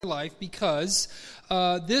life because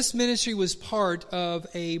this ministry was part of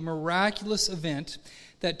a miraculous event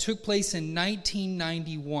that took place in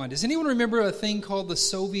 1991. Does anyone remember a thing called the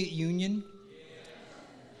Soviet Union?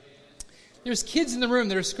 There's kids in the room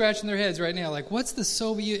that are scratching their heads right now, like, what's the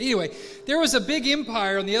Soviet Union? Anyway, there was a big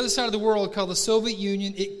empire on the other side of the world called the Soviet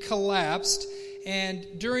Union. It collapsed, and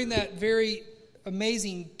during that very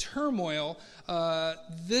amazing turmoil,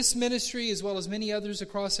 this ministry, as well as many others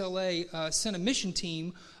across L.A., sent a mission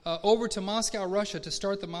team over to Moscow, Russia, to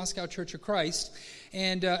start the Moscow Church of Christ.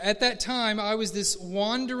 And at that time, I was this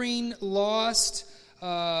wandering, lost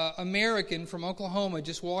American from Oklahoma,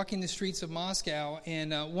 just walking the streets of Moscow.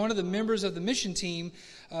 And one of the members of the mission team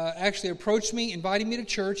actually approached me, invited me to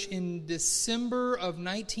church in December of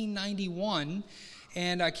 1991.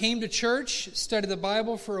 And I came to church, studied the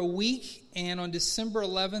Bible for a week, and on December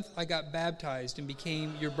 11th, I got baptized and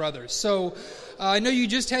became your brother. So I know you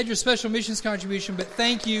just had your special missions contribution, but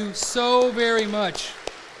thank you so very much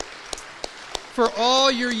for all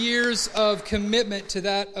your years of commitment to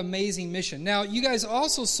that amazing mission. Now, you guys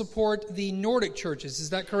also support the Nordic churches,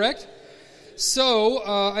 is that correct? So,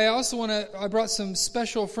 I brought some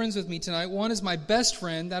special friends with me tonight. One is my best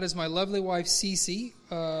friend. That is my lovely wife, Cece,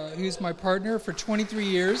 who's my partner for 23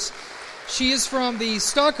 years. She is from the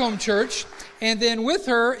Stockholm Church. And then with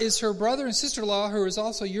her is her brother and sister-in-law, who is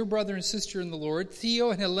also your brother and sister in the Lord,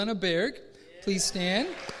 Theo and Helena Berg. Please stand.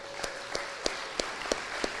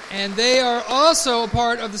 And they are also a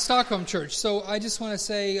part of the Stockholm Church. So I just want to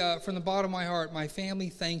say from the bottom of my heart, my family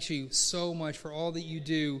thanks you so much for all that you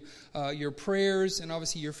do, your prayers, and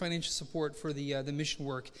obviously your financial support for the mission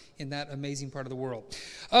work in that amazing part of the world.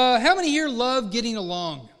 How many here love getting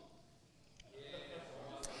along?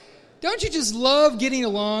 Don't you just love getting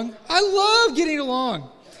along? I love getting along.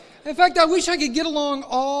 In fact, I wish I could get along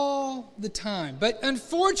all the time. But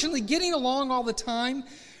unfortunately, getting along all the time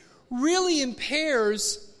really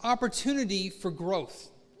impairs opportunity for growth.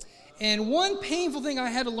 And one painful thing I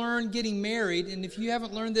had to learn getting married, and if you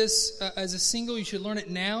haven't learned this as a single, you should learn it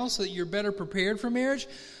now so that you're better prepared for marriage,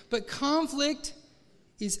 but conflict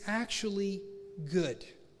is actually good.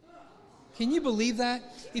 Can you believe that?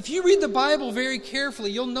 If you read the Bible very carefully,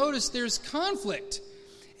 you'll notice there's conflict.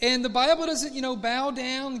 And the Bible doesn't, bow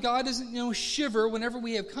down. God doesn't, shiver whenever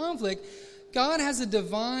we have conflict. God has a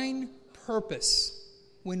divine purpose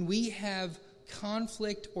when we have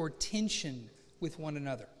conflict or tension with one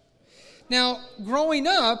another. Now, growing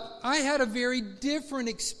up, I had a very different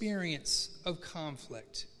experience of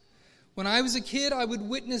conflict. When I was a kid, I would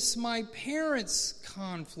witness my parents'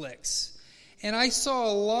 conflicts. And I saw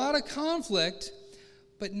a lot of conflict,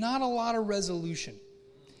 but not a lot of resolution.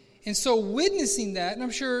 And so witnessing that, and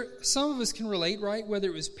I'm sure some of us can relate, right? Whether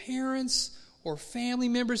it was parents or family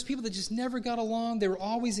members, people that just never got along, they were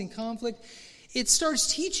always in conflict. It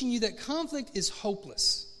starts teaching you that conflict is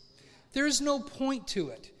hopeless. There is no point to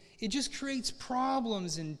it. It just creates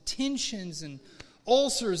problems and tensions and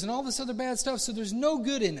ulcers and all this other bad stuff, so there's no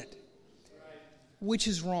good in it, which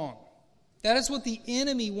is wrong. That is what the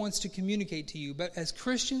enemy wants to communicate to you. But as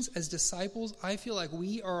Christians, as disciples, I feel like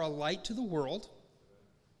we are a light to the world.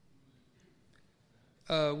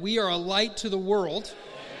 We are a light to the world.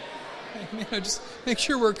 Just make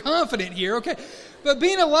sure we're confident here, okay? But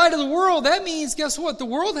being a light of the world, that means, guess what? The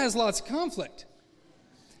world has lots of conflict,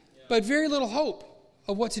 but very little hope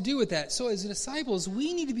of what to do with that. So as disciples,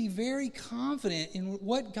 we need to be very confident in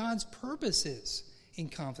what God's purpose is in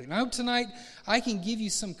conflict. And I hope tonight I can give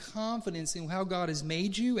you some confidence in how God has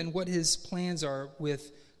made you and what His plans are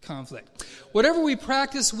with conflict. Whatever we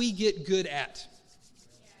practice, we get good at.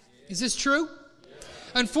 Is this true?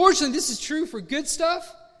 Unfortunately, this is true for good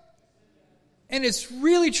stuff. And it's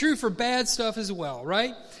really true for bad stuff as well,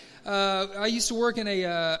 right? I used to work in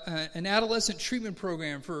an adolescent treatment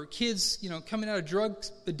program for kids, coming out of drug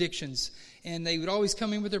addictions. And they would always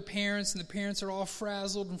come in with their parents, and the parents are all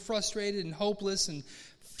frazzled and frustrated and hopeless and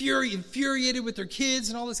infuriated with their kids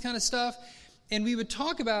and all this kind of stuff. And we would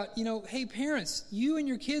talk about, hey, parents, you and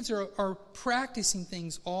your kids are practicing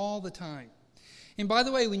things all the time. And by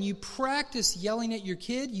the way, when you practice yelling at your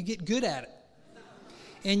kid, you get good at it.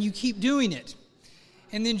 And you keep doing it.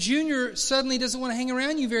 And then Junior suddenly doesn't want to hang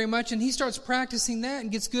around you very much, and he starts practicing that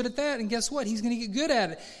and gets good at that, and guess what? He's going to get good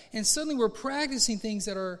at it. And suddenly we're practicing things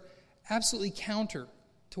that are absolutely counter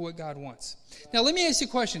to what God wants. Now, let me ask you a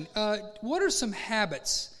question. What are some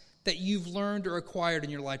habits that you've learned or acquired in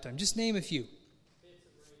your lifetime? Just name a few.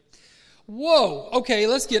 Whoa, okay,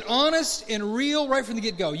 let's get honest and real right from the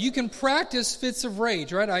get-go. You can practice fits of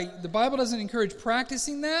rage, right? The Bible doesn't encourage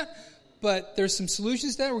practicing that, but there's some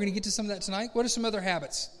solutions to that. We're going to get to some of that tonight. What are some other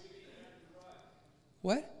habits?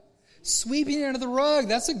 What? Sweeping it under the rug,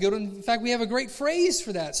 that's a good one. In fact, we have a great phrase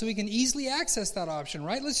for that, so we can easily access that option,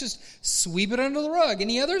 right? Let's just sweep it under the rug.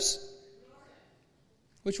 Any others?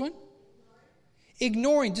 Which one?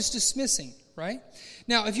 Ignoring, just dismissing, right?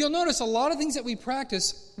 Now, if you'll notice, a lot of things that we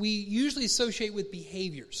practice, we usually associate with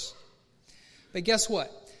behaviors. But guess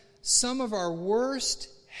what? Some of our worst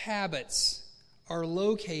habits are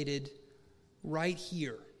located right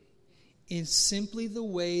here in simply the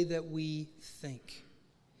way that we think.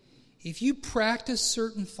 If you practice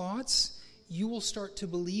certain thoughts, you will start to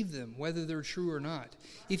believe them, whether they're true or not.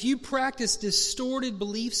 If you practice distorted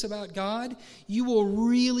beliefs about God, you will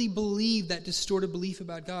really believe that distorted belief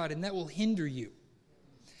about God, and that will hinder you.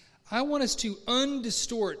 I want us to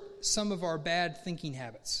undistort some of our bad thinking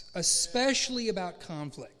habits, especially about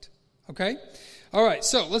conflict. Okay? All right,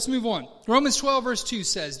 so let's move on. Romans 12, verse 2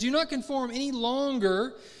 says, "Do not conform any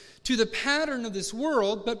longer to the pattern of this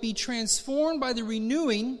world, but be transformed by the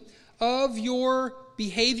renewing of your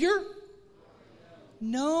behavior?"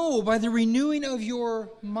 No, by the renewing of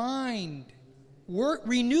your mind.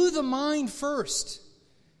 Renew the mind first.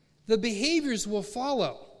 The behaviors will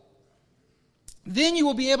follow. Then you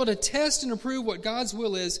will be able to test and approve what God's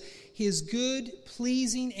will is, His good,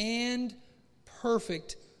 pleasing, and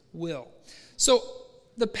perfect will. So,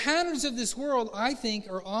 the patterns of this world, I think,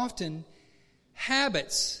 are often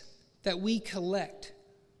habits that we collect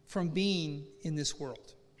from being in this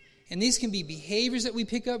world. And these can be behaviors that we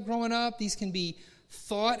pick up growing up. These can be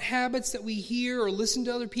thought habits that we hear or listen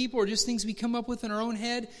to other people, or just things we come up with in our own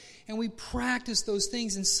head. And we practice those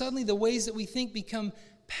things, and suddenly the ways that we think become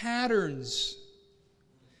patterns.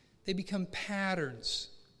 They become patterns.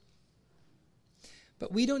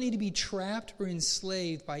 But we don't need to be trapped or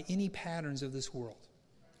enslaved by any patterns of this world.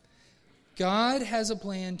 God has a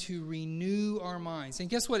plan to renew our minds. And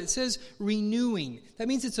guess what? It says renewing. That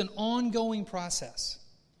means it's an ongoing process,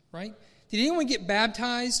 right? Did anyone get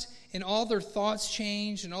baptized and all their thoughts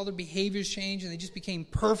changed and all their behaviors changed and they just became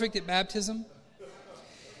perfect at baptism?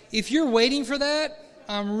 If you're waiting for that,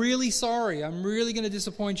 I'm really sorry. I'm really going to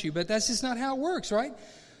disappoint you. But that's just not how it works, right?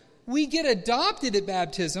 We get adopted at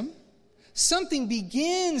baptism. Something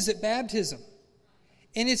begins at baptism.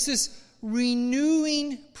 And it's this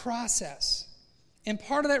renewing process. And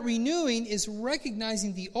part of that renewing is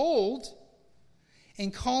recognizing the old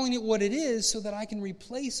and calling it what it is so that I can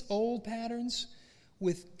replace old patterns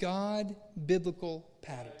with God-biblical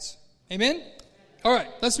patterns. Amen? All right,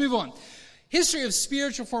 let's move on. History of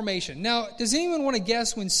spiritual formation. Now, does anyone want to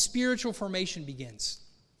guess when spiritual formation begins?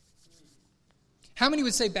 How many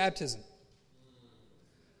would say baptism?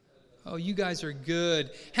 Oh, you guys are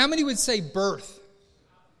good. How many would say birth?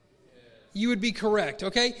 You would be correct,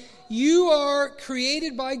 okay? You are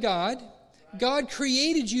created by God. God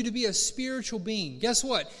created you to be a spiritual being. Guess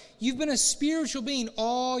what? You've been a spiritual being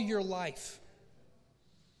all your life.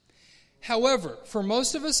 However, for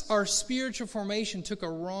most of us, our spiritual formation took a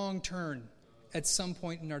wrong turn at some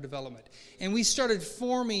point in our development. And we started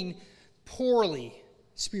forming poorly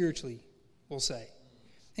spiritually, we'll say.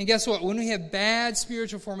 And guess what? When we have bad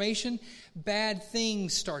spiritual formation, bad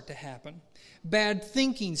things start to happen. Bad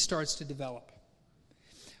thinking starts to develop.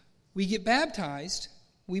 We get baptized,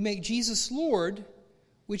 we make Jesus Lord,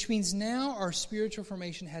 which means now our spiritual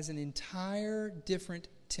formation has an entire different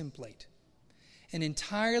template, an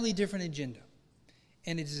entirely different agenda.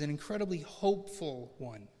 And it is an incredibly hopeful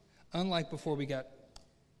one, unlike before we got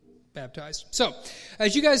baptized. So,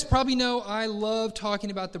 as you guys probably know, I love talking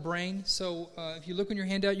about the brain. So, if you look on your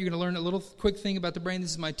handout, you're going to learn a little quick thing about the brain.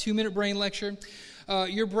 This is my 2-minute brain lecture.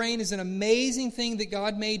 Your brain is an amazing thing that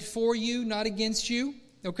God made for you, not against you.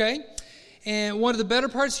 Okay? And one of the better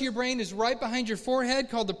parts of your brain is right behind your forehead,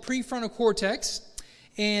 called the prefrontal cortex.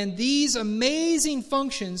 And these amazing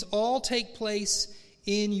functions all take place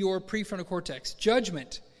in your prefrontal cortex.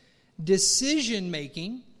 Judgment,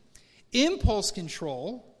 decision-making, impulse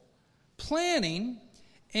control, planning,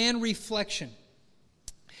 and reflection.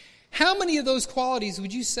 How many of those qualities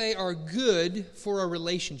would you say are good for a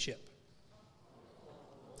relationship?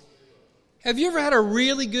 Have you ever had a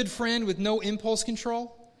really good friend with no impulse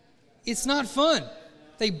control? It's not fun.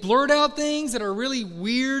 They blurt out things that are really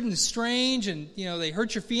weird and strange, and they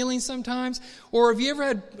hurt your feelings sometimes. Or have you ever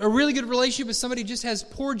had a really good relationship with somebody who just has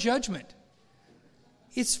poor judgment?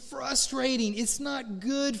 It's frustrating. It's not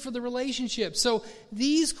good for the relationship. So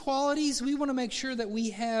these qualities, we want to make sure that we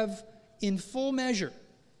have in full measure.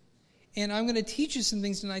 And I'm going to teach you some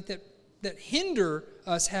things tonight that hinder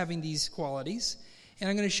us having these qualities. And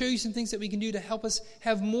I'm going to show you some things that we can do to help us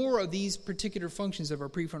have more of these particular functions of our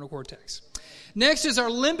prefrontal cortex. Next is our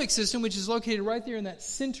limbic system, which is located right there in that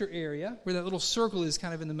center area, where that little circle is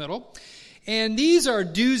kind of in the middle. And these are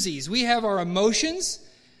doozies. We have our emotions.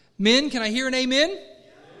 Men, can I hear an amen? Amen.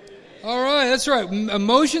 All right, that's right.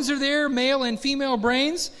 Emotions are there, male and female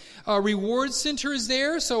brains. Reward center is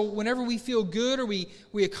there. So whenever we feel good or we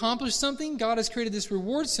accomplish something, God has created this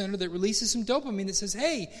reward center that releases some dopamine that says,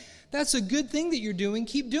 hey, that's a good thing that you're doing.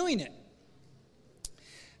 Keep doing it.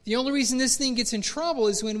 The only reason this thing gets in trouble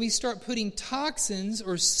is when we start putting toxins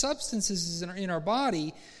or substances in our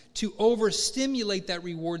body to overstimulate that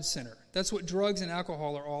reward center. That's what drugs and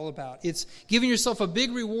alcohol are all about. It's giving yourself a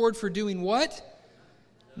big reward for doing what?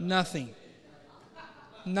 Nothing.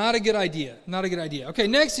 Not a good idea. Not a good idea. Okay,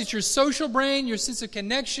 next it's your social brain, your sense of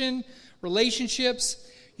connection, relationships.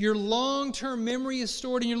 Your long-term memory is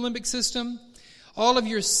stored in your limbic system. All of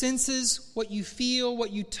your senses, what you feel,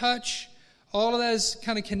 what you touch, all of that is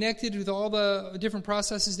kind of connected with all the different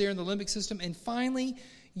processes there in the limbic system. And finally,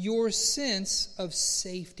 your sense of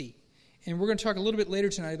safety. And we're going to talk a little bit later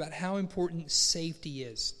tonight about how important safety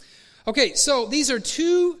is. Okay, so these are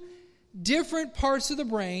two different parts of the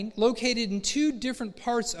brain located in two different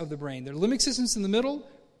parts of the brain. The limbic system's in the middle,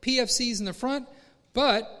 PFC's in the front,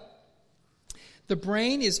 but the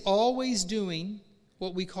brain is always doing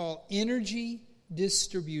what we call energy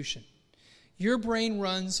distribution. Your brain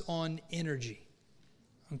runs on energy,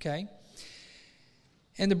 okay?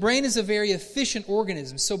 And the brain is a very efficient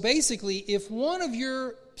organism. So basically, if one of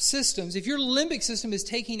your systems, if your limbic system is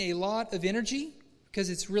taking a lot of energy because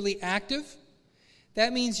it's really active,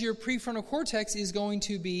 that means your prefrontal cortex is going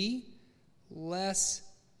to be less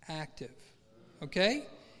active, okay?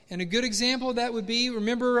 And a good example of that would be,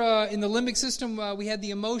 remember in the limbic system we had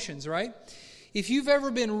the emotions, right? If you've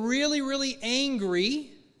ever been really, really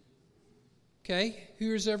angry, okay,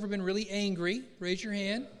 who's ever been really angry? Raise your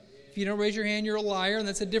hand. If you don't raise your hand, you're a liar, and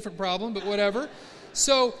that's a different problem, but whatever.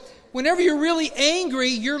 So whenever you're really angry,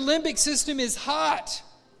 your limbic system is hot,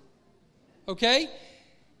 okay?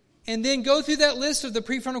 And then go through that list of the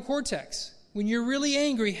prefrontal cortex. When you're really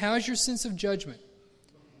angry, how's your sense of judgment?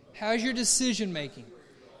 How's your decision making?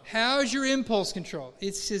 How's your impulse control?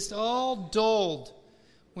 It's just all dulled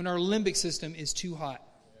when our limbic system is too hot.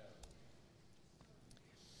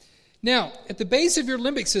 Now, at the base of your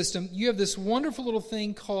limbic system, you have this wonderful little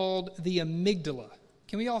thing called the amygdala.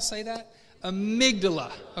 Can we all say that?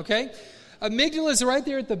 Amygdala, okay? Amygdala is right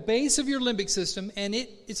there at the base of your limbic system, and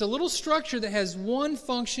it's a little structure that has one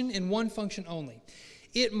function and one function only.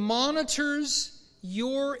 It monitors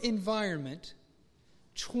your environment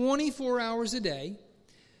 24 hours a day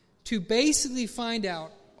to basically find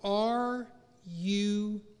out, are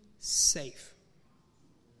you safe?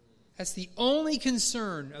 That's the only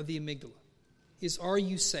concern of the amygdala, is are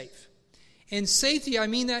you safe? And safety, I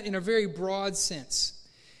mean that in a very broad sense.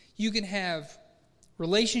 You can have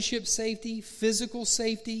relationship safety, physical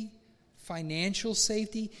safety, financial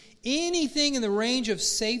safety, anything in the range of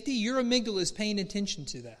safety, your amygdala is paying attention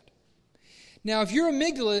to that. Now, if your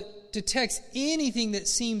amygdala detects anything that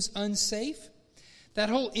seems unsafe, that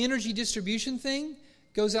whole energy distribution thing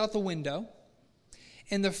goes out the window,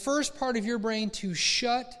 and the first part of your brain to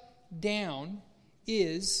shut down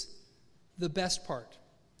is the best part,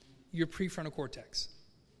 your prefrontal cortex.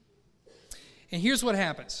 And here's what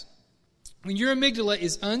happens. When your amygdala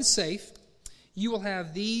is unsafe, you will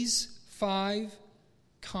have these 5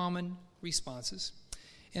 common responses.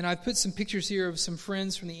 And I've put some pictures here of some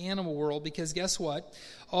friends from the animal world because guess what?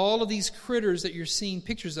 All of these critters that you're seeing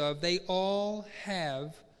pictures of, they all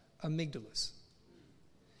have amygdalas.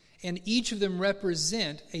 And each of them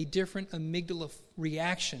represent a different amygdala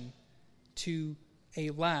reaction to a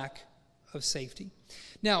lack of safety.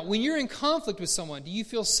 Now, when you're in conflict with someone, do you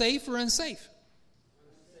feel safe or unsafe?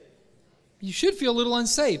 You should feel a little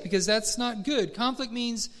unsafe because that's not good. Conflict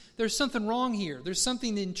means there's something wrong here. There's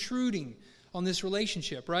something intruding on this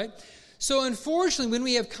relationship, right? So unfortunately, when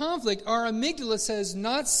we have conflict, our amygdala says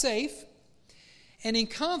not safe. And in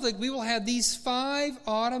conflict, we will have these 5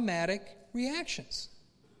 automatic reactions.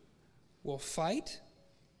 We'll fight.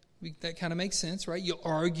 That kind of makes sense, right? You'll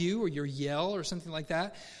argue or you'll yell or something like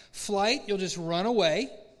that. Flight, you'll just run away.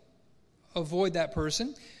 Avoid that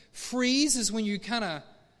person. Freeze is when you kind of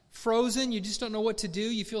frozen. You just don't know what to do.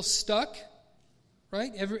 You feel stuck,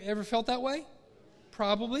 right? Ever felt that way?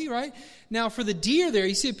 Probably, right? Now, for the deer there,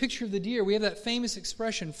 you see a picture of the deer. We have that famous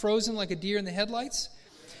expression, frozen like a deer in the headlights.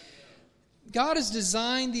 God has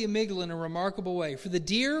designed the amygdala in a remarkable way. For the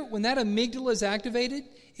deer, when that amygdala is activated,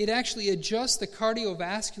 it actually adjusts the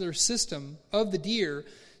cardiovascular system of the deer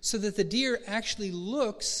so that the deer actually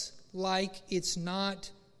looks like it's not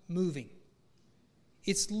moving.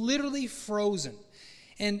 It's literally frozen.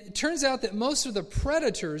 And it turns out that most of the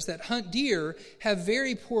predators that hunt deer have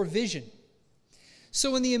very poor vision.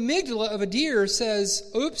 So when the amygdala of a deer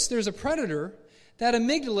says, oops, there's a predator, that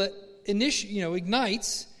amygdala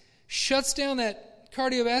ignites, shuts down that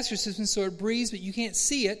cardiovascular system so it breathes, but you can't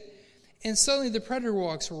see it, and suddenly the predator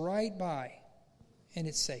walks right by, and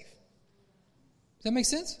it's safe. Does that make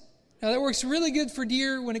sense? Now, that works really good for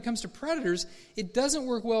deer when it comes to predators. It doesn't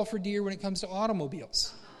work well for deer when it comes to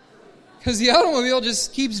automobiles. Because the automobile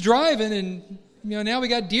just keeps driving, and now we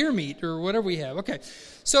got deer meat or whatever we have. Okay,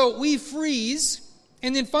 so we freeze,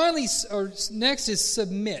 and then finally, or next is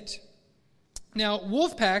submit. Now,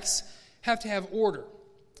 wolf packs have to have order.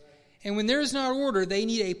 And when there is not order, they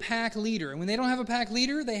need a pack leader. And when they don't have a pack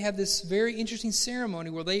leader, they have this very interesting ceremony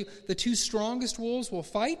where the two strongest wolves will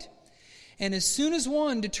fight. And as soon as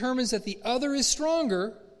one determines that the other is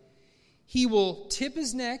stronger, he will tip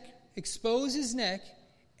his neck, expose his neck,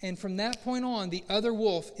 and from that point on, the other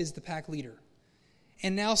wolf is the pack leader.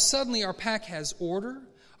 And now suddenly our pack has order,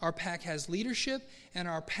 our pack has leadership, and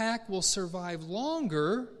our pack will survive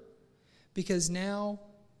longer because now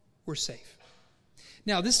we're safe.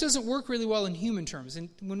 Now, this doesn't work really well in human terms. And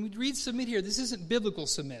when we read submit here, this isn't biblical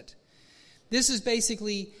submit. This is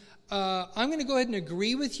basically, I'm going to go ahead and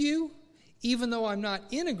agree with you, even though I'm not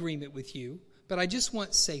in agreement with you, but I just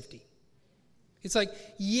want safety. It's like,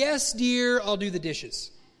 yes, dear, I'll do the dishes.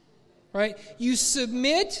 Right? You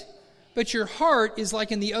submit, but your heart is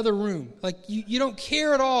like in the other room. Like you don't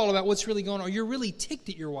care at all about what's really going on. Or you're really ticked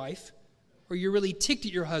at your wife, or you're really ticked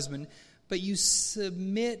at your husband, but you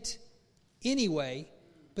submit anyway,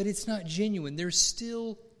 but it's not genuine. There's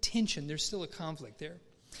still tension. There's still a conflict there.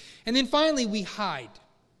 And then finally, we hide.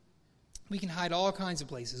 We can hide all kinds of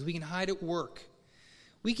places. We can hide at work.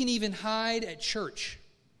 We can even hide at church,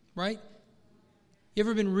 right? You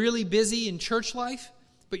ever been really busy in church life,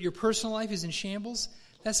 but your personal life is in shambles?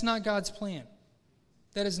 That's not God's plan.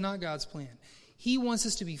 That is not God's plan. He wants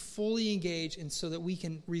us to be fully engaged and so that we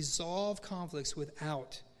can resolve conflicts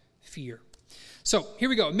without fear. So, here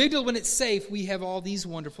we go. Amygdala, when it's safe, we have all these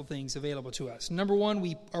wonderful things available to us. Number one,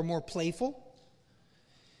 we are more playful.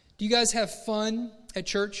 Do you guys have fun at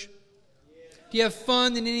church? Do you have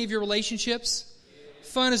fun in any of your relationships?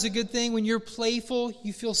 Fun is a good thing. When you're playful,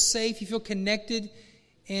 you feel safe, you feel connected,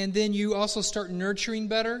 and then you also start nurturing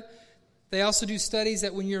better. They also do studies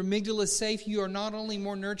that when your amygdala is safe, you are not only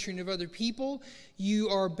more nurturing of other people, you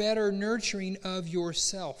are better nurturing of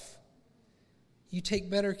yourself. You take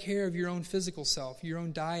better care of your own physical self, your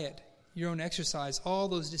own diet, your own exercise. All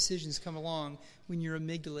those decisions come along when your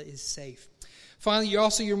amygdala is safe. Finally,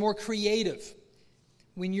 you're more creative.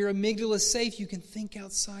 When your amygdala is safe, you can think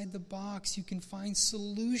outside the box. You can find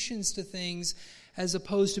solutions to things as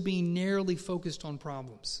opposed to being narrowly focused on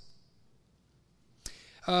problems.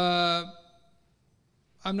 I'm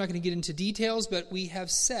not going to get into details, but we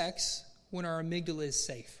have sex when our amygdala is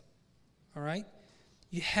safe. All right?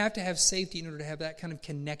 You have to have safety in order to have that kind of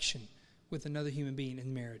connection with another human being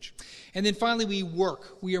in marriage. And then finally, we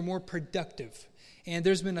work. We are more productive. And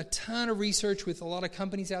there's been a ton of research with a lot of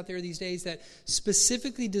companies out there these days that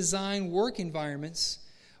specifically design work environments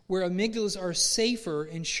where amygdalas are safer,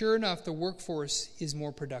 and sure enough, the workforce is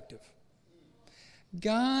more productive.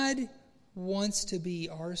 God wants to be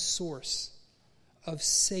our source of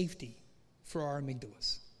safety for our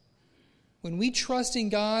amygdalas. When we trust in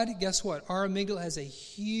God, guess what? Our amygdala has a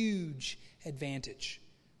huge advantage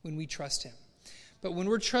when we trust Him. But when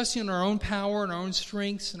we're trusting in our own power and our own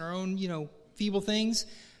strengths and our own, feeble things,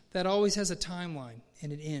 that always has a timeline,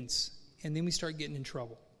 and it ends. And then we start getting in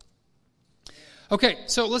trouble. Okay,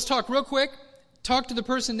 so let's talk real quick. Talk to the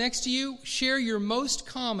person next to you. Share your most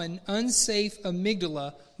common unsafe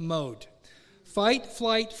amygdala mode. Fight,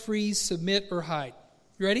 flight, freeze, submit, or hide.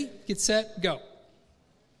 You ready? Get set, go.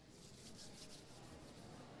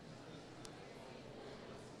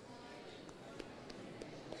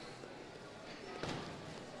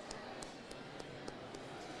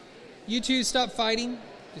 You two, stop fighting.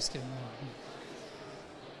 Just kidding.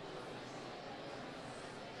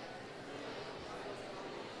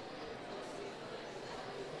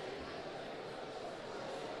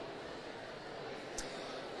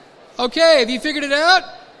 Okay, have you figured it out?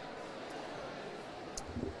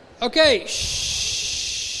 Okay.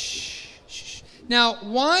 Shh. Now,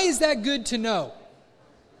 why is that good to know?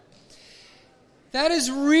 That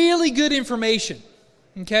is really good information.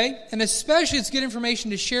 Okay? And especially it's good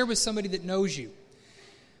information to share with somebody that knows you.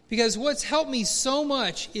 Because what's helped me so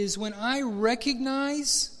much is when I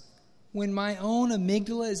recognize when my own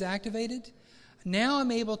amygdala is activated, now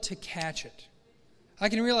I'm able to catch it. I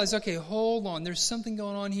can realize, okay, hold on, there's something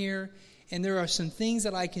going on here, and there are some things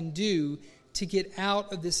that I can do to get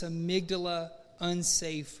out of this amygdala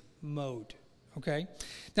unsafe mode. Okay?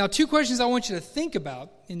 Now, 2 questions I want you to think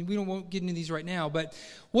about, and we won't get into these right now, but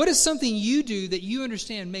what is something you do that you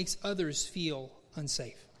understand makes others feel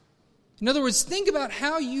unsafe? In other words, think about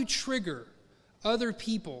how you trigger other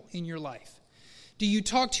people in your life. Do you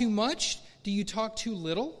talk too much? Do you talk too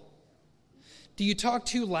little? Do you talk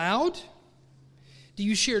too loud? Do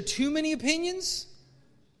you share too many opinions?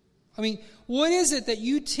 I mean, what is it that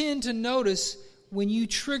you tend to notice when you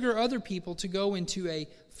trigger other people to go into a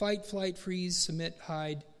fight, flight, freeze, submit,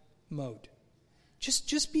 hide mode?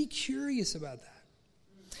 Just be curious about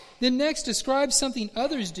that. Then next, describe something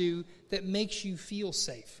others do that makes you feel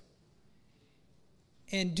safe.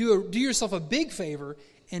 And do yourself a big favor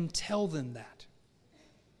and tell them that.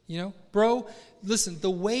 You know, bro, listen,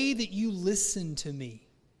 the way that you listen to me,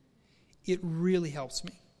 it really helps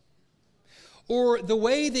me. Or the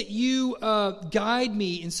way that you guide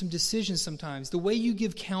me in some decisions sometimes, the way you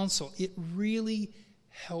give counsel, it really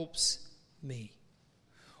helps me.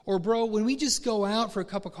 Or bro, when we just go out for a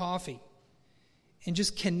cup of coffee and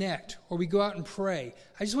just connect, or we go out and pray,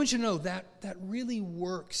 I just want you to know that really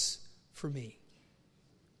works for me.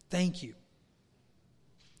 Thank you.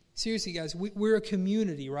 Seriously, guys, we're a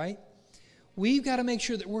community, right? We've got to make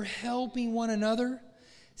sure that we're helping one another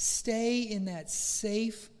stay in that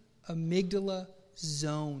safe amygdala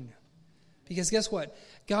zone. Because guess what?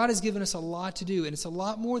 God has given us a lot to do, and it's a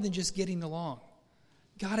lot more than just getting along.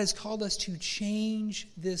 God has called us to change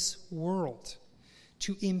this world,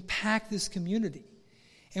 to impact this community.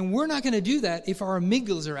 And we're not going to do that if our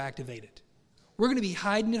amygdalas are activated. We're going to be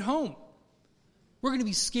hiding at home. We're going to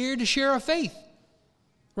be scared to share our faith.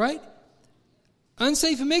 Right?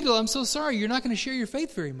 Unsafe amygdala, I'm so sorry, you're not going to share your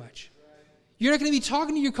faith very much. You're not going to be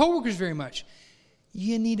talking to your coworkers very much.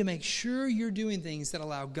 You need to make sure you're doing things that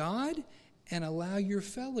allow God and allow your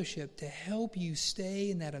fellowship to help you stay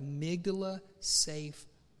in that amygdala safe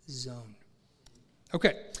zone.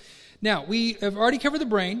 Okay, now we have already covered the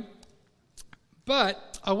brain,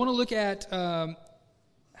 but I want to look at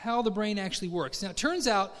how the brain actually works. Now, it turns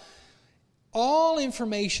out all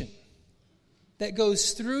information that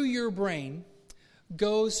goes through your brain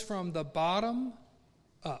goes from the bottom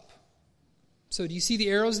up. So do you see the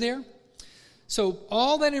arrows there? So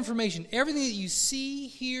all that information, everything that you see,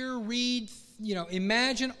 hear, read,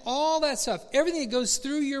 imagine, all that stuff, everything that goes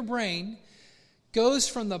through your brain goes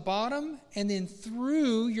from the bottom and then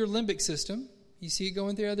through your limbic system. You see it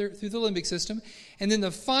going through the limbic system. And then the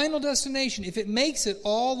final destination, if it makes it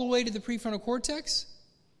all the way to the prefrontal cortex,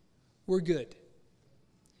 we're good.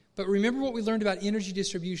 But remember what we learned about energy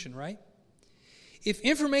distribution, right? If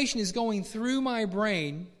information is going through my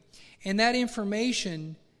brain and that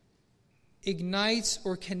information ignites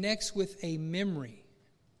or connects with a memory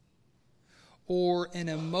or an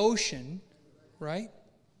emotion, right?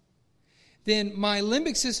 Then my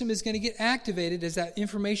limbic system is going to get activated as that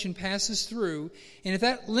information passes through. And if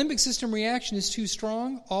that limbic system reaction is too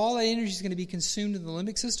strong, all that energy is going to be consumed in the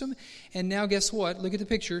limbic system. And now guess what? Look at the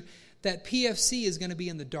picture. That PFC is going to be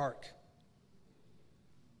in the dark.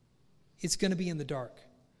 It's going to be in the dark.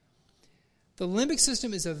 The limbic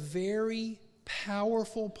system is a very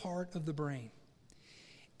powerful part of the brain.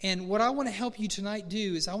 And what I want to help you tonight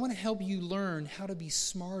do is I want to help you learn how to be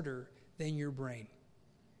smarter than your brain.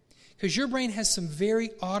 Because your brain has some very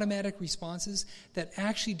automatic responses that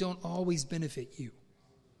actually don't always benefit you.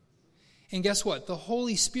 And guess what? The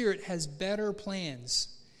Holy Spirit has better plans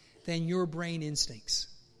than your brain instincts.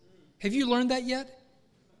 Have you learned that yet?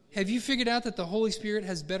 Have you figured out that the Holy Spirit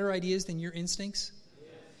has better ideas than your instincts?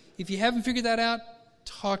 If you haven't figured that out,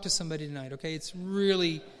 talk to somebody tonight, okay? It's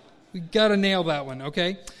really, we got to nail that one,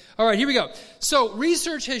 okay? All right, here we go. So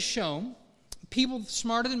research has shown, people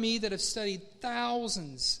smarter than me that have studied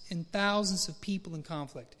thousands and thousands of people in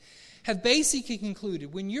conflict, have basically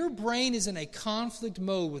concluded when your brain is in a conflict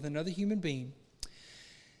mode with another human being,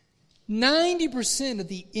 90% of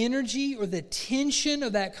the energy or the tension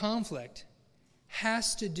of that conflict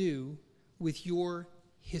has to do with your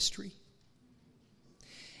history.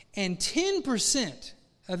 And 10%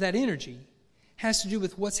 of that energy has to do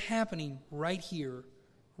with what's happening right here,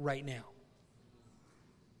 right now.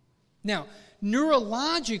 Now,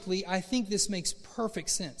 neurologically, I think this makes perfect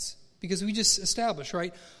sense because we just established,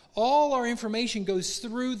 right? All our information goes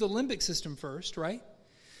through the limbic system first, right?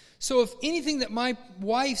 So if anything that my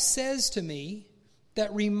wife says to me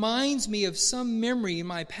that reminds me of some memory in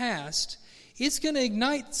my past, it's going to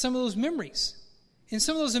ignite some of those memories. And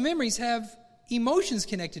some of those memories have emotions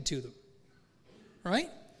connected to them, right?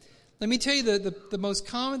 Let me tell you the most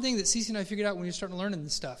common thing that Cece and I figured out when we were starting learning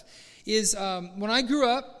this stuff is when I grew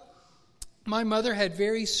up, my mother had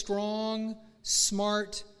very strong,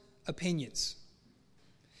 smart opinions.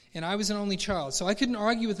 And I was an only child, so I couldn't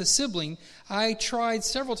argue with a sibling. I tried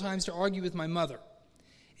several times to argue with my mother,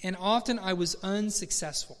 and often I was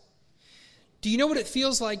unsuccessful. Do you know what it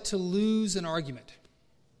feels like to lose an argument?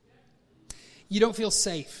 You don't feel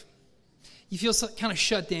safe. You feel kind of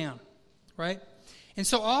shut down, right? And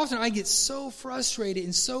so often I get so frustrated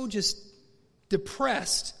and so just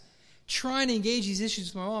depressed trying to engage these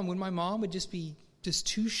issues with my mom when my mom would just be just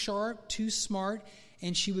too sharp, too smart,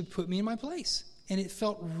 and she would put me in my place. And it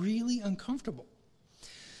felt really uncomfortable.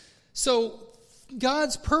 So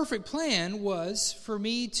God's perfect plan was for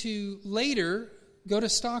me to later go to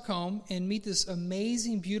Stockholm and meet this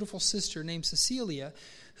amazing, beautiful sister named Cecilia,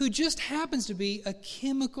 who just happens to be a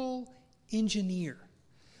chemical engineer.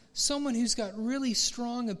 Someone who's got really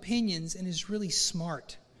strong opinions and is really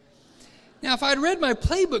smart. Now, if I'd read my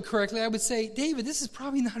playbook correctly, I would say, David, this is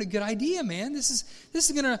probably not a good idea, man. This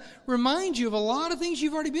is going to remind you of a lot of things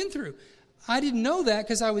you've already been through. I didn't know that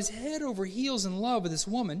because I was head over heels in love with this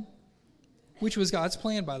woman, which was God's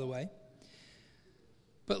plan, by the way.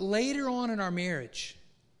 But later on in our marriage,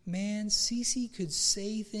 man, Cece could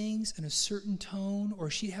say things in a certain tone, or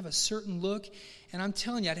she'd have a certain look, and I'm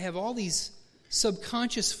telling you, I'd have all these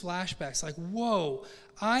subconscious flashbacks like, whoa,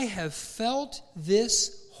 I have felt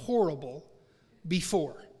this horrible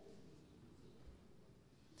before.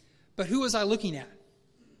 But who was I looking at?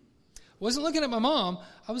 I wasn't looking at my mom.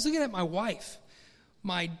 I was looking at my wife.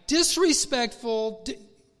 My disrespectful...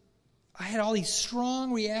 I had all these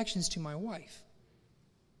strong reactions to my wife.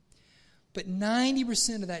 But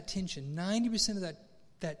 90% of that tension, 90% of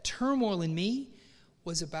that turmoil in me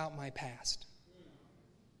was about my past.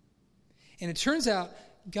 And it turns out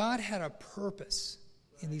God had a purpose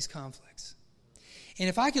in these conflicts. And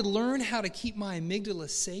if I could learn how to keep my amygdala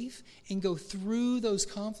safe and go through those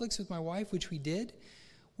conflicts with my wife, which we did,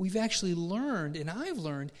 we've actually learned, and I've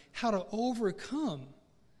learned, how to overcome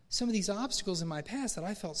some of these obstacles in my past that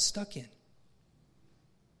I felt stuck in.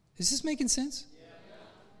 Is this making sense? Yeah.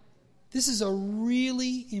 This is a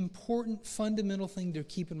really important fundamental thing to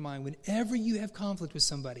keep in mind. Whenever you have conflict with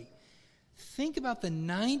somebody, think about the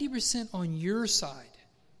 90% on your side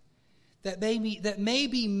that may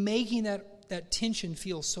be making that tension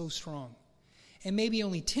feel so strong. And maybe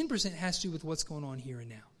only 10% has to do with what's going on here and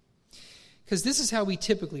now. Because this is how we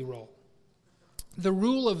typically roll. The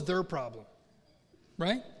rule of their problem.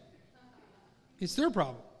 Right? It's their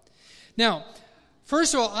problem. Now,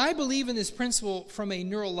 first of all, I believe in this principle from a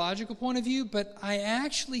neurological point of view, but I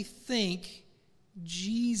actually think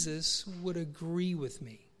Jesus would agree with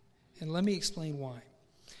me. And let me explain why.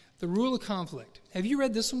 The rule of conflict. Have you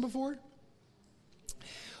read this one before?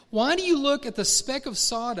 Why do you look at the speck of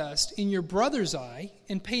sawdust in your brother's eye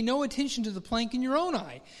and pay no attention to the plank in your own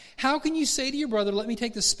eye? How can you say to your brother, let me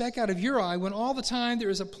take the speck out of your eye, when all the time there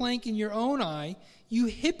is a plank in your own eye? You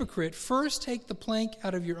hypocrite, first take the plank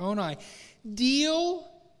out of your own eye. Deal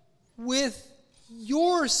with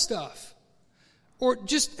your stuff. Or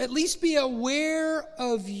just at least be aware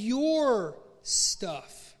of your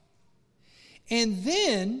stuff. And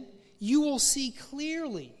then you will see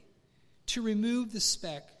clearly to remove the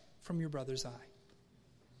speck from your brother's eye.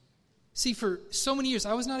 See, for so many years,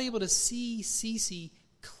 I was not able to see Cece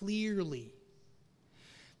clearly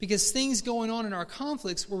because things going on in our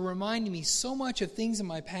conflicts were reminding me so much of things in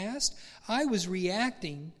my past. I was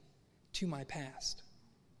reacting to my past.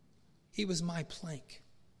 It was my plank.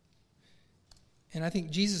 And I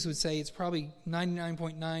think Jesus would say it's probably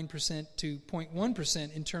 99.9% to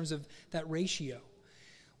 0.1% in terms of that ratio.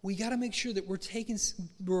 We got to make sure that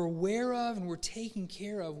we're aware of and we're taking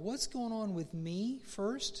care of what's going on with me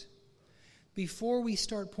first before we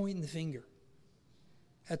start pointing the finger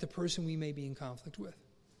at the person we may be in conflict with.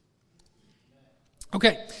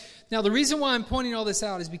 Okay, now the reason why I'm pointing all this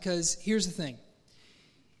out is because here's the thing.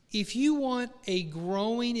 If you want a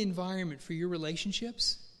growing environment for your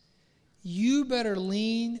relationships, you better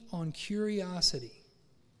lean on curiosity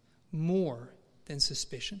more than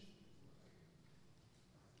suspicion.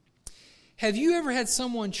 Have you ever had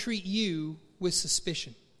someone treat you with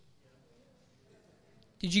suspicion?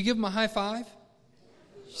 Did you give them a high five?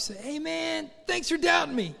 You say, hey man, thanks for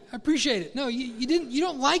doubting me. I appreciate it. No, you didn't. You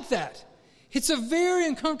don't like that. It's a very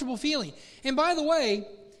uncomfortable feeling. And by the way,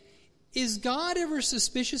 is God ever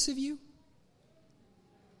suspicious of you?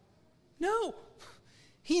 No.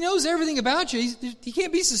 He knows everything about you. He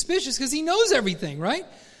can't be suspicious because he knows everything, right?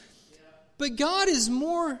 But God is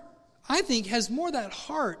more, I think, has more that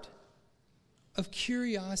heart of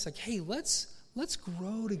curiosity. Like, hey, let's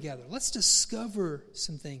grow together. Let's discover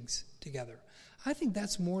some things together. I think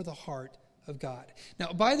that's more the heart of God.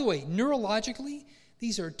 Now, by the way, neurologically,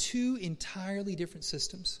 these are two entirely different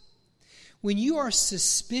systems. When you are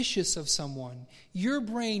suspicious of someone, your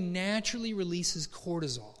brain naturally releases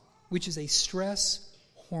cortisol, which is a stress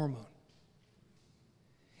hormone.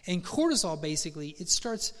 And cortisol, basically, it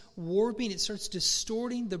starts warping, it starts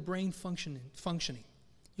distorting the brain functioning.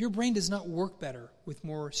 Your brain does not work better with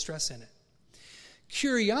more stress in it.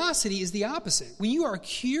 Curiosity is the opposite. When you are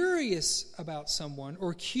curious about someone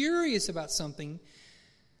or curious about something,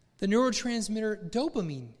 the neurotransmitter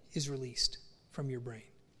dopamine is released from your brain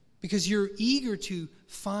because you're eager to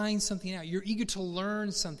find something out. You're eager to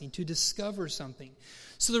learn something, to discover something.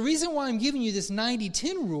 So the reason why I'm giving you this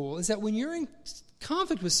 90-10 rule is that when you're in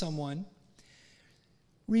conflict with someone,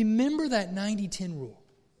 remember that 90-10 rule.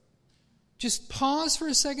 Just pause for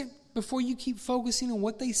a second before you keep focusing on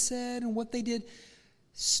what they said and what they did.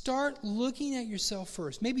 Start looking at yourself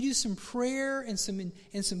first. Maybe do some prayer and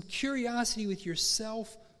some curiosity with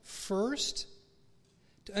yourself first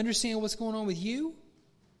to understand what's going on with you.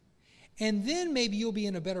 And then maybe you'll be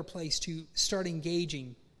in a better place to start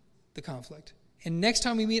engaging the conflict. And next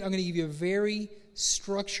time we meet, I'm going to give you a very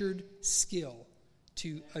structured skill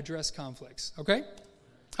to address conflicts. Okay?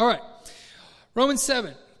 All right. Romans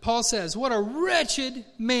 7. Paul says, "What a wretched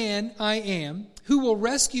man I am, who will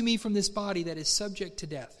rescue me from this body that is subject to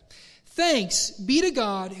death? Thanks be to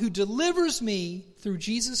God who delivers me through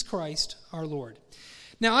Jesus Christ our Lord."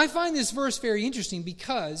 Now, I find this verse very interesting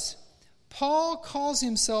because Paul calls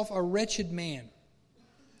himself a wretched man.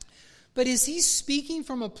 But is he speaking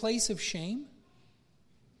from a place of shame?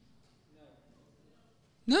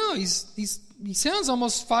 No, he sounds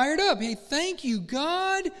almost fired up. Hey, thank you,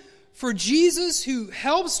 God, for Jesus who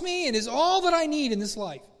helps me and is all that I need in this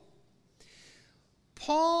life.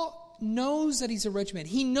 Paul knows that he's a wretched man.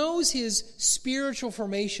 He knows his spiritual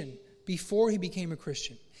formation before he became a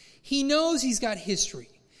Christian. He knows he's got history.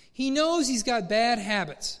 He knows he's got bad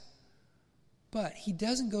habits. But he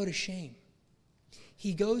doesn't go to shame.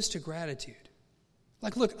 He goes to gratitude.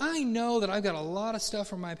 Like, look, I know that I've got a lot of stuff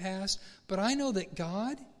from my past, but I know that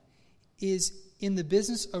God is in the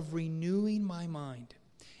business of renewing my mind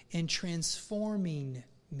and transforming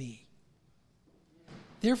me.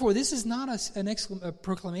 Therefore, this is not a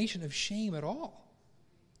proclamation of shame at all.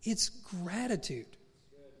 It's gratitude.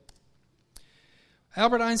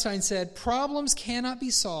 Albert Einstein said, "Problems cannot be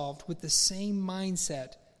solved with the same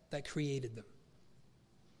mindset that created them."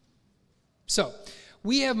 So,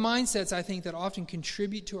 we have mindsets, I think, that often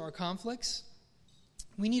contribute to our conflicts.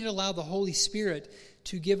 We need to allow the Holy Spirit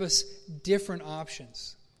to give us different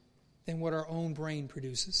options than what our own brain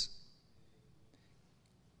produces.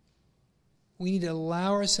 We need to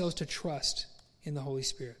allow ourselves to trust in the Holy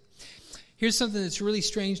Spirit. Here's something that's really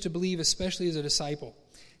strange to believe, especially as a disciple.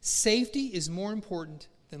 Safety is more important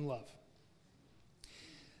than love.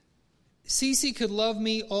 Cece could love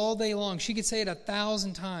me all day long. She could say it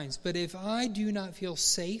 1,000 times. But if I do not feel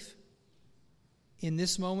safe in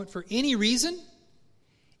this moment for any reason,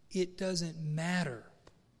 it doesn't matter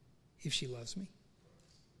if she loves me.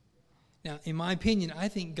 Now, in my opinion, I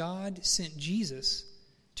think God sent Jesus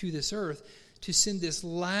to this earth to send this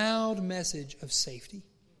loud message of safety.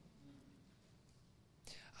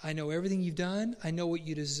 I know everything you've done. I know what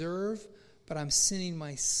you deserve. But I'm sending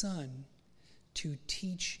my Son to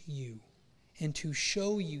teach you and to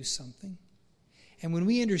show you something. And when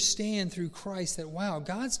we understand through Christ that, wow,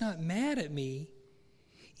 God's not mad at me,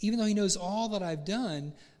 even though He knows all that I've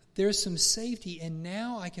done, there's some safety, and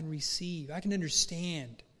now I can receive, I can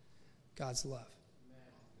understand God's love.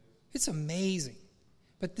 It's amazing.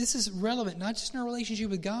 But this is relevant not just in our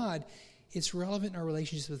relationship with God, it's relevant in our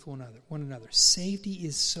relationships with one another. Safety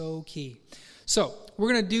is so key. So,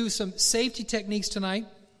 we're going to do some safety techniques tonight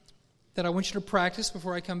that I want you to practice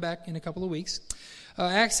before I come back in a couple of weeks.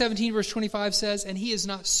 Acts 17 verse 25 says, "And he is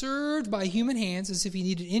not served by human hands as if he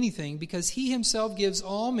needed anything, because he himself gives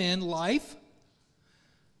all men life,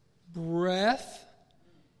 breath,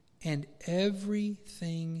 and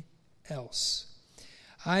everything else."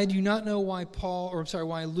 I do not know why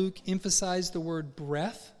why Luke emphasized the word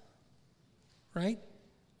breath, right?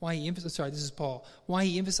 Why he emphasized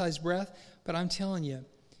breath, but I'm telling you,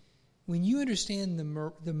 when you understand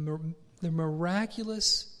the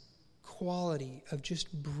miraculous quality of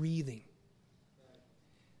just breathing,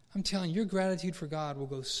 I'm telling you, your gratitude for God will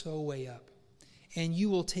go so way up. And you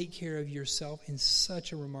will take care of yourself in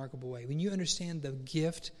such a remarkable way when you understand the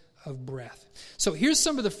gift of breath. So here's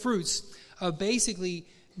some of the fruits of basically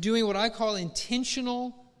doing what I call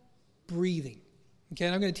intentional breathing. Okay,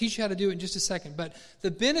 and I'm going to teach you how to do it in just a second. But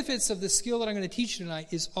the benefits of the skill that I'm going to teach you tonight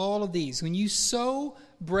is all of these. When you sow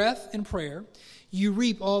breath and prayer, you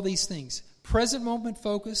reap all these things. Present moment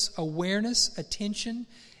focus, awareness, attention,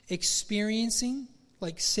 experiencing,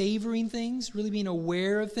 like savoring things, really being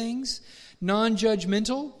aware of things.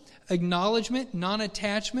 Non-judgmental, acknowledgement,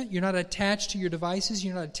 non-attachment. You're not attached to your devices.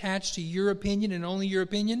 You're not attached to your opinion and only your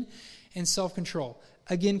opinion. And self-control.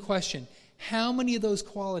 Again, question, how many of those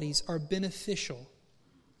qualities are beneficial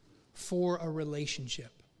for a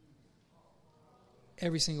relationship?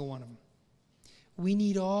 Every single one of them. We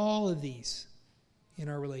need all of these in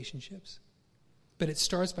our relationships. But it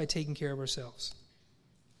starts by taking care of ourselves.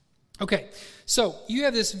 Okay, so you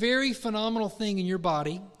have this very phenomenal thing in your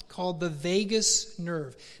body called the vagus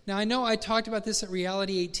nerve. Now, I know I talked about this at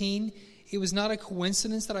Reality 18. It was not a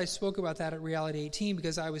coincidence that I spoke about that at Reality 18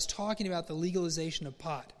 because I was talking about the legalization of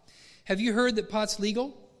pot. Have you heard that pot's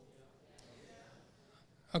legal?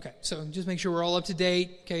 Okay, so just make sure we're all up to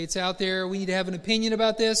date. Okay, it's out there. We need to have an opinion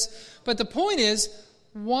about this. But the point is,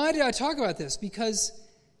 why did I talk about this? Because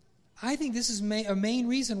I think this is a main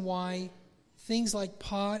reason why things like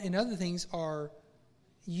pot and other things are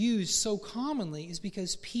used so commonly is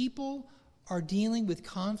because people are dealing with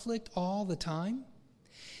conflict all the time.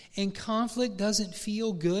 And conflict doesn't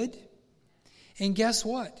feel good. And guess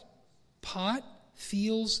what? Pot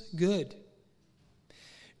feels good.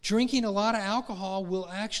 Drinking a lot of alcohol will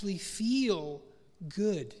actually feel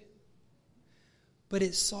good. But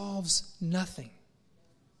it solves nothing.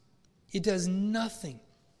 It does nothing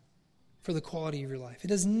for the quality of your life. It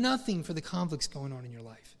does nothing for the conflicts going on in your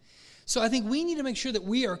life. So I think we need to make sure that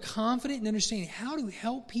we are confident in understanding how to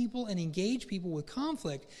help people and engage people with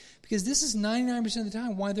conflict, because this is 99% of the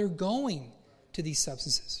time why they're going to these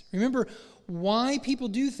substances. Remember, why people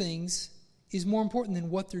do things is more important than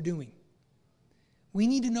what they're doing. We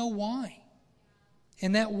need to know why.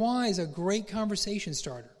 And that why is a great conversation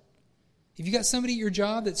starter. If you got somebody at your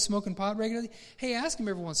job that's smoking pot regularly, hey, ask them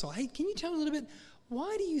every once in a while, hey, can you tell me a little bit,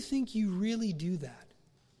 why do you think you really do that?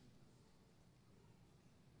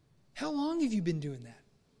 How long have you been doing that?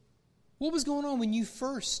 What was going on when you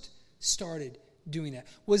first started doing that?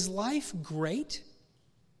 Was life great?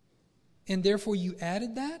 And therefore you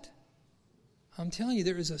added that? I'm telling you,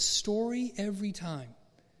 there is a story every time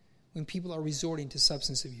when people are resorting to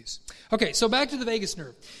substance abuse. Okay, so back to the vagus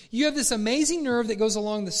nerve. You have this amazing nerve that goes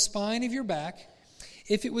along the spine of your back.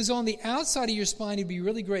 If it was on the outside of your spine, it'd be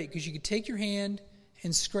really great because you could take your hand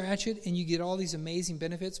and scratch it and you get all these amazing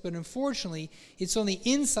benefits. But unfortunately, it's on the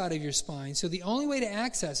inside of your spine. So the only way to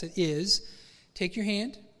access it is take your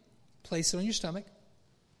hand, place it on your stomach,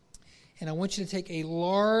 and I want you to take a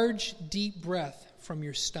large, deep breath from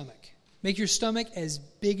your stomach. Make your stomach as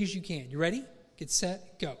big as you can. You ready? Get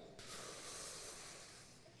set, go.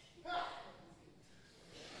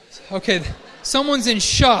 Okay, someone's in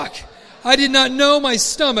shock. I did not know my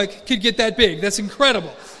stomach could get that big. That's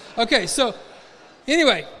incredible. Okay, so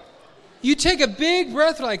anyway, you take a big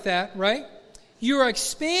breath like that, right? You are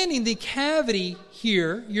expanding the cavity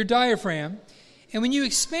here, your diaphragm. And when you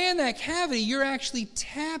expand that cavity, you're actually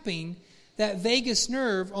tapping that vagus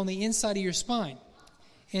nerve on the inside of your spine.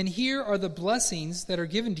 And here are the blessings that are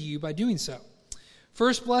given to you by doing so.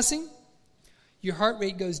 First blessing, your heart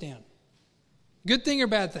rate goes down. Good thing or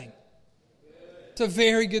bad thing? It's a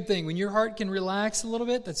very good thing. When your heart can relax a little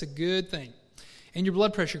bit, that's a good thing. And your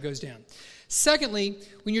blood pressure goes down. Secondly,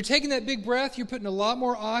 when you're taking that big breath, you're putting a lot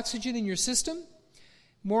more oxygen in your system.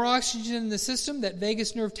 More oxygen in the system, that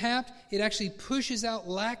vagus nerve tapped, it actually pushes out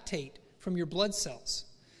lactate from your blood cells.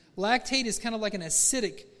 Lactate is kind of like an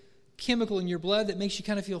acidic chemical in your blood that makes you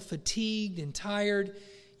kind of feel fatigued and tired.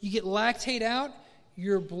 You get lactate out,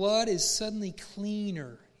 your blood is suddenly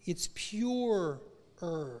cleaner. It's purer.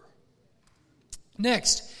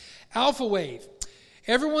 Next, alpha wave.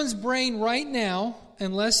 Everyone's brain right now,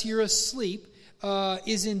 unless you're asleep,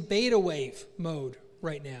 is in beta wave mode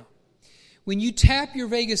right now. When you tap your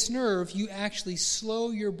vagus nerve, you actually slow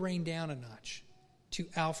your brain down a notch to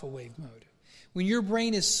alpha wave mode. When your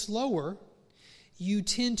brain is slower, you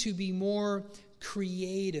tend to be more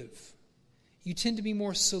creative. You tend to be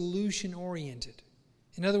more solution-oriented.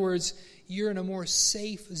 In other words, you're in a more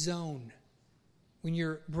safe zone when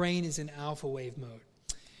your brain is in alpha wave mode.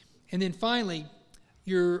 And then finally,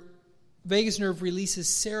 your vagus nerve releases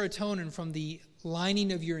serotonin from the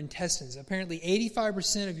lining of your intestines. Apparently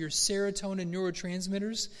 85% of your serotonin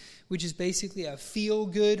neurotransmitters, which is basically a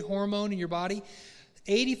feel-good hormone in your body,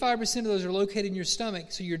 85% of those are located in your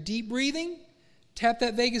stomach. So you're deep breathing, tap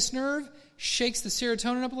that vagus nerve, shakes the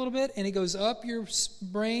serotonin up a little bit, and it goes up your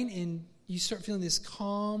brain, and you start feeling this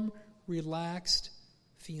calm, relaxed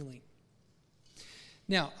feeling.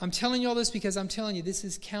 Now, I'm telling you all this because I'm telling you this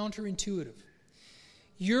is counterintuitive.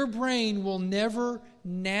 Your brain will never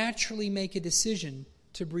naturally make a decision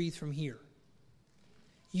to breathe from here.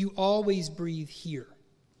 You always breathe here.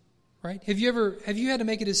 right? Have you had to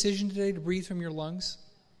make a decision today to breathe from your lungs?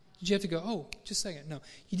 Did you have to go, oh, just a second? No,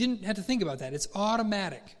 you didn't have to think about that. It's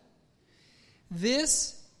automatic.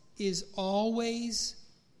 This is always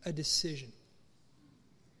a decision.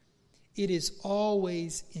 It is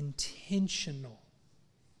always intentional.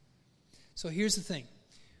 So here's the thing.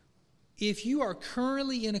 If you are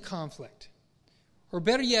currently in a conflict, or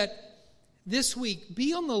better yet, this week,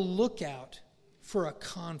 be on the lookout for a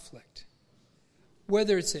conflict.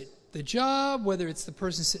 Whether it's at the job, whether it's the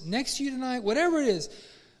person sitting next to you tonight, whatever it is,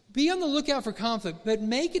 be on the lookout for conflict. But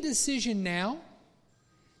make a decision now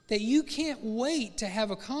that you can't wait to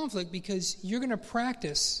have a conflict, because you're going to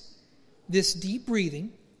practice this deep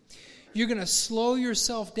breathing. You're going to slow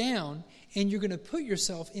yourself down, and you're going to put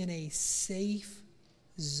yourself in a safe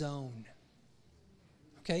zone.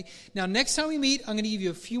 Okay? Now, next time we meet, I'm going to give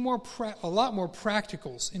you a lot more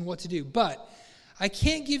practicals in what to do. But I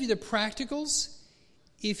can't give you the practicals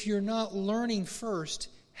if you're not learning first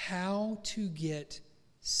how to get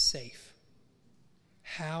safe.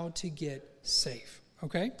 How to get safe.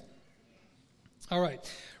 Okay? All right.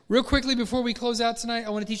 Real quickly before we close out tonight, I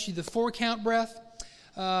want to teach you the 4-count breath.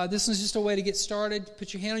 This one's just a way to get started.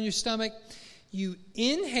 Put your hand on your stomach. You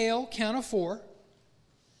inhale, count of 4.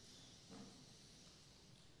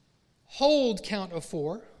 Hold, count of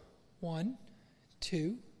 4. 1,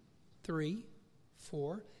 2, 3,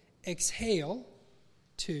 4. Exhale,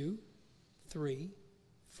 2, 3,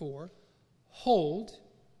 4. Hold,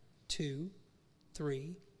 2,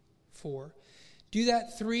 3, 4. Do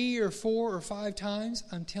that 3 or 4 or 5 times.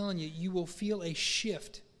 I'm telling you, you will feel a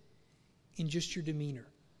shift in just your demeanor.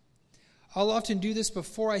 I'll often do this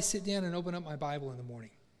before I sit down and open up my Bible in the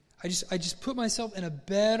morning. I just put myself in a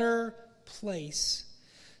better place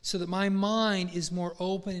so that my mind is more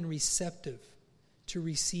open and receptive to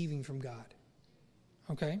receiving from God.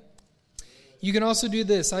 Okay? You can also do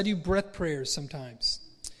this. I do breath prayers sometimes.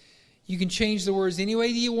 You can change the words any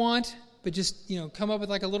way that you want, but just, come up with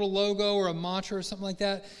like a little logo or a mantra or something like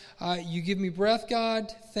that. You give me breath,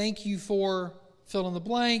 God. Thank you for fill in the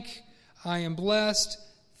blank. I am blessed.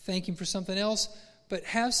 Thank Him for something else. But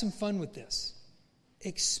have some fun with this.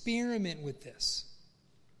 Experiment with this.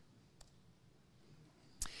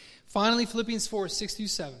 Finally, Philippians 4, 6 through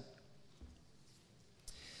 7.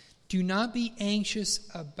 Do not be anxious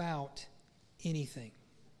about anything.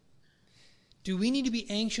 Do we need to be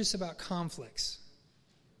anxious about conflicts?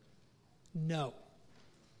 No.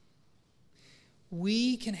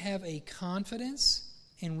 We can have a confidence,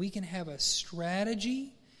 and we can have a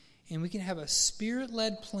strategy, and we can have a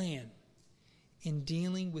Spirit-led plan in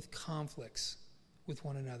dealing with conflicts with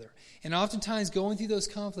one another. And oftentimes going through those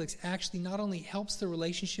conflicts actually not only helps the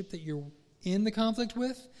relationship that you're in the conflict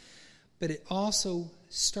with, but it also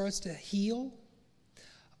starts to heal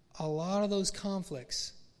a lot of those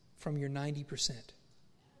conflicts from your 90%.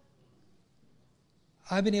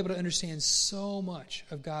 I've been able to understand so much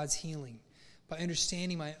of God's healing by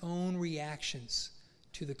understanding my own reactions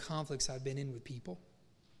to the conflicts I've been in with people.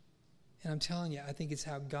 And I'm telling you, I think it's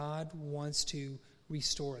how God wants to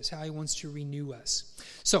restore us, how He wants to renew us.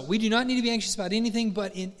 So we do not need to be anxious about anything,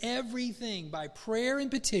 but in everything, by prayer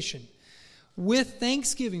and petition, with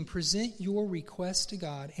thanksgiving, present your requests to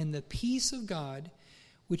God, and the peace of God,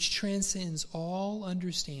 which transcends all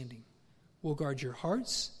understanding, will guard your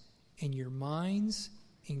hearts and your minds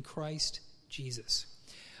in Christ Jesus.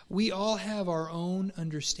 We all have our own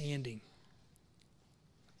understanding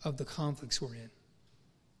of the conflicts we're in.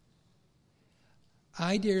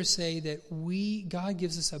 I dare say that God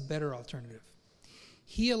gives us a better alternative.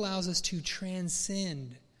 He allows us to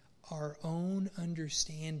transcend our own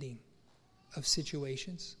understanding of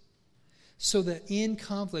situations so that in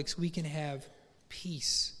conflicts we can have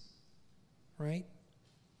peace, right?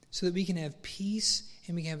 So that we can have peace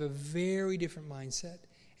and we can have a very different mindset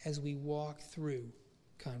as we walk through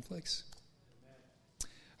conflicts.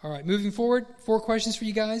 All right, moving forward, 4 questions for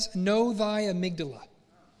you guys. Know thy amygdala.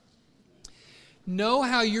 Know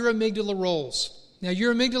how your amygdala rolls. Now,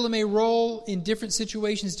 your amygdala may roll in different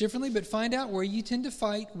situations differently, but find out where you tend to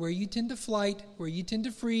fight, where you tend to flight, where you tend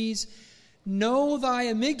to freeze. Know thy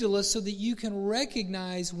amygdala so that you can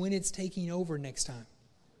recognize when it's taking over next time.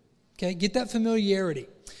 Okay, get that familiarity.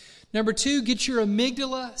 Number 2, get your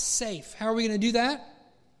amygdala safe. How are we going to do that?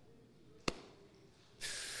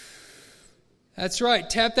 That's right.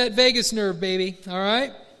 Tap that vagus nerve, baby. All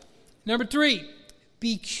right? Number 3,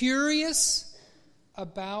 be curious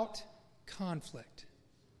about conflict.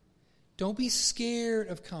 Don't be scared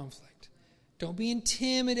of conflict. Don't be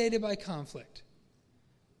intimidated by conflict.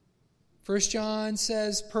 1 John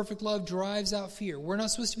says perfect love drives out fear. We're not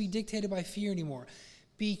supposed to be dictated by fear anymore.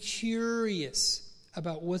 Be curious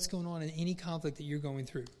about what's going on in any conflict that you're going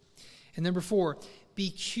through. And number 4, be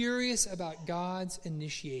curious about God's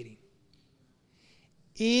initiating.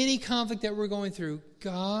 Any conflict that we're going through,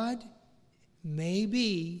 God may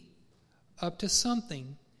be up to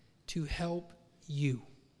something to help you.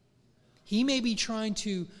 He may be trying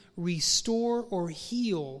to restore or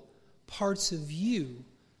heal parts of you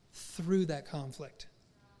through that conflict.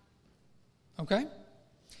 Okay?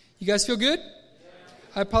 You guys feel good?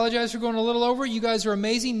 I apologize for going a little over. You guys are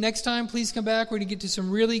amazing. Next time, please come back. We're going to get to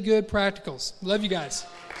some really good practicals. Love you guys.